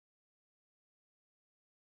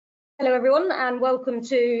Hello everyone and welcome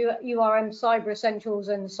to URM Cyber Essentials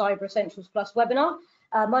and Cyber Essentials Plus webinar.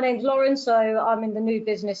 My name's Lauren, so I'm in the new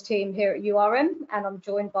business team here at URM and I'm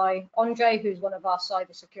joined by Andre, who's one of our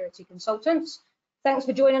cybersecurity consultants. Thanks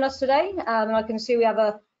for joining us today. And I can see we have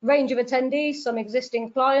a range of attendees, some existing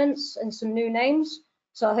clients and some new names.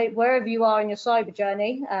 So I hope wherever you are in your cyber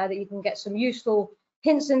journey that you can get some useful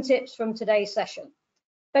hints and tips from today's session.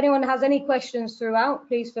 If anyone has any questions throughout,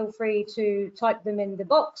 please feel free to type them in the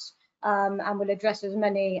box. And we'll address as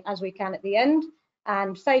many as we can at the end.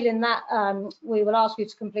 And failing that, we will ask you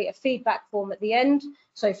to complete a feedback form at the end.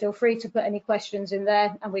 So feel free to put any questions in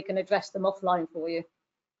there and we can address them offline for you.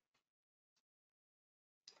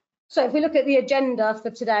 So if we look at the agenda for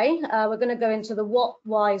today, we're going to go into the what,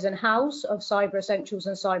 whys and hows of Cyber Essentials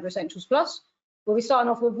and Cyber Essentials Plus. We'll be starting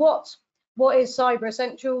off with what is Cyber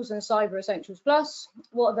Essentials and Cyber Essentials Plus?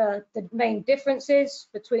 What are the main differences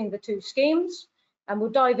between the two schemes? And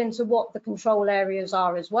we'll dive into what the control areas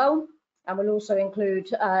are as well. And we'll also include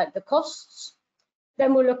the costs.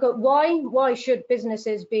 Then we'll look at why should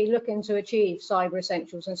businesses be looking to achieve Cyber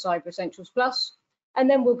Essentials and Cyber Essentials Plus? And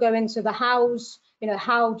then we'll go into the hows,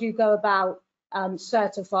 how do you go about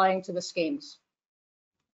certifying to the schemes?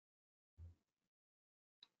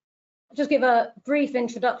 I'll just give a brief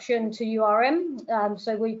introduction to URM.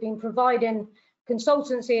 So we've been providing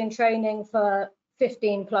consultancy and training for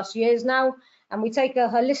 15 plus years now. And we take a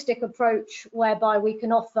holistic approach whereby we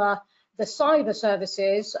can offer the cyber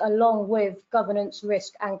services along with governance,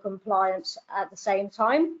 risk and compliance at the same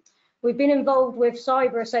time. We've been involved with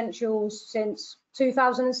Cyber Essentials since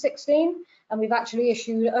 2016, and we've actually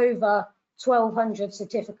issued over 1,200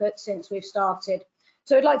 certificates since we've started.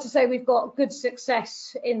 So I'd like to say we've got good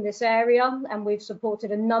success in this area, and we've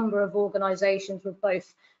supported a number of organisations with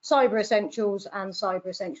both Cyber Essentials and Cyber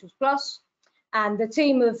Essentials Plus. And the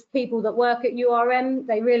team of people that work at URM,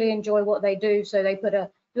 they really enjoy what they do, so they put a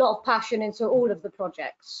lot of passion into all of the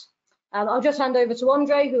projects. I'll just hand over to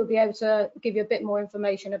Andre, who will be able to give you a bit more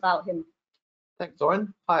information about him. Thanks,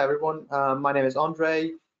 Lauren. Hi, everyone. My name is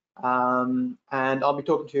Andre, and I'll be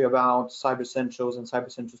talking to you about Cyber Essentials and Cyber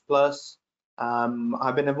Essentials Plus.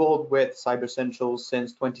 I've been involved with Cyber Essentials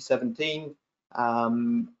since 2017.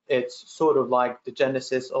 It's sort of like the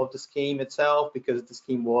genesis of the scheme itself because the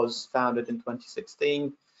scheme was founded in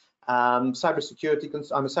 2016. I'm a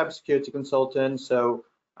cybersecurity consultant, so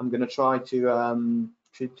I'm going to try to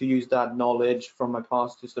use that knowledge from my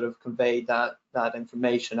past to sort of convey that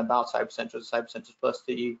information about Cyber Essentials and Cyber Essentials Plus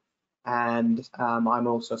to you. And I'm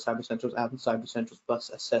also a Cyber Essentials and Cyber Essentials Plus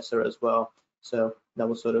assessor as well. So that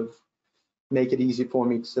will sort of make it easy for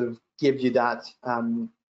me to sort of give you that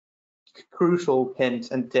crucial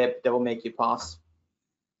hint and tip that will make you pass.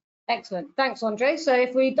 Excellent, thanks Andre. So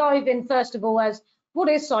if we dive in first of all as what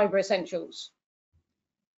is Cyber Essentials?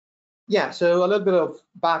 Yeah, so a little bit of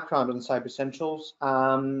background on Cyber Essentials.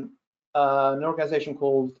 An organization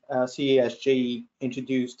called CESG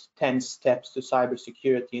introduced 10 steps to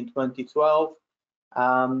cybersecurity in 2012.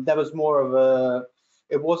 That was more of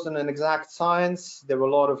it wasn't an exact science. There were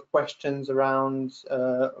a lot of questions around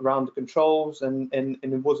the controls, and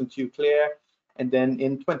it wasn't too clear. And then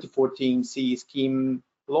in 2014, CE scheme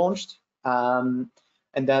launched, and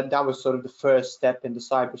that was sort of the first step in the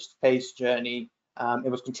cyberspace journey.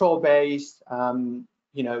 It was control based. You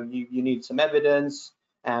need some evidence,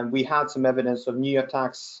 and we had some evidence of new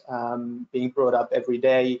attacks being brought up every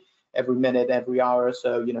day, every minute, every hour.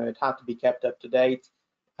 So it had to be kept up to date.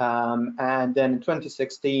 And then in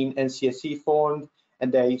 2016, NCSC formed,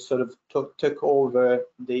 and they sort of took over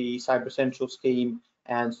the Cyber Essentials scheme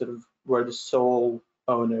and sort of were the sole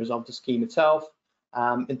owners of the scheme itself.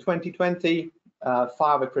 In 2020, 5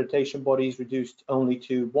 accreditation bodies reduced only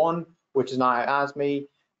to 1, which is now ASME,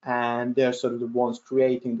 and they're sort of the ones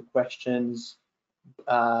creating the questions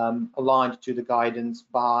aligned to the guidance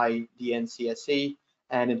by the NCSC.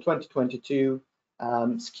 And in 2022,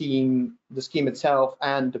 the scheme itself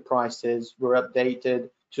and the prices were updated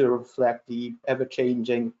to reflect the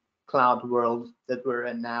ever-changing cloud world that we're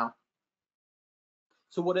in now.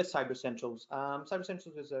 So what is Cyber Essentials? Cyber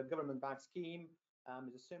Essentials is a government-backed scheme.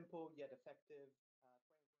 It's a simple yet effective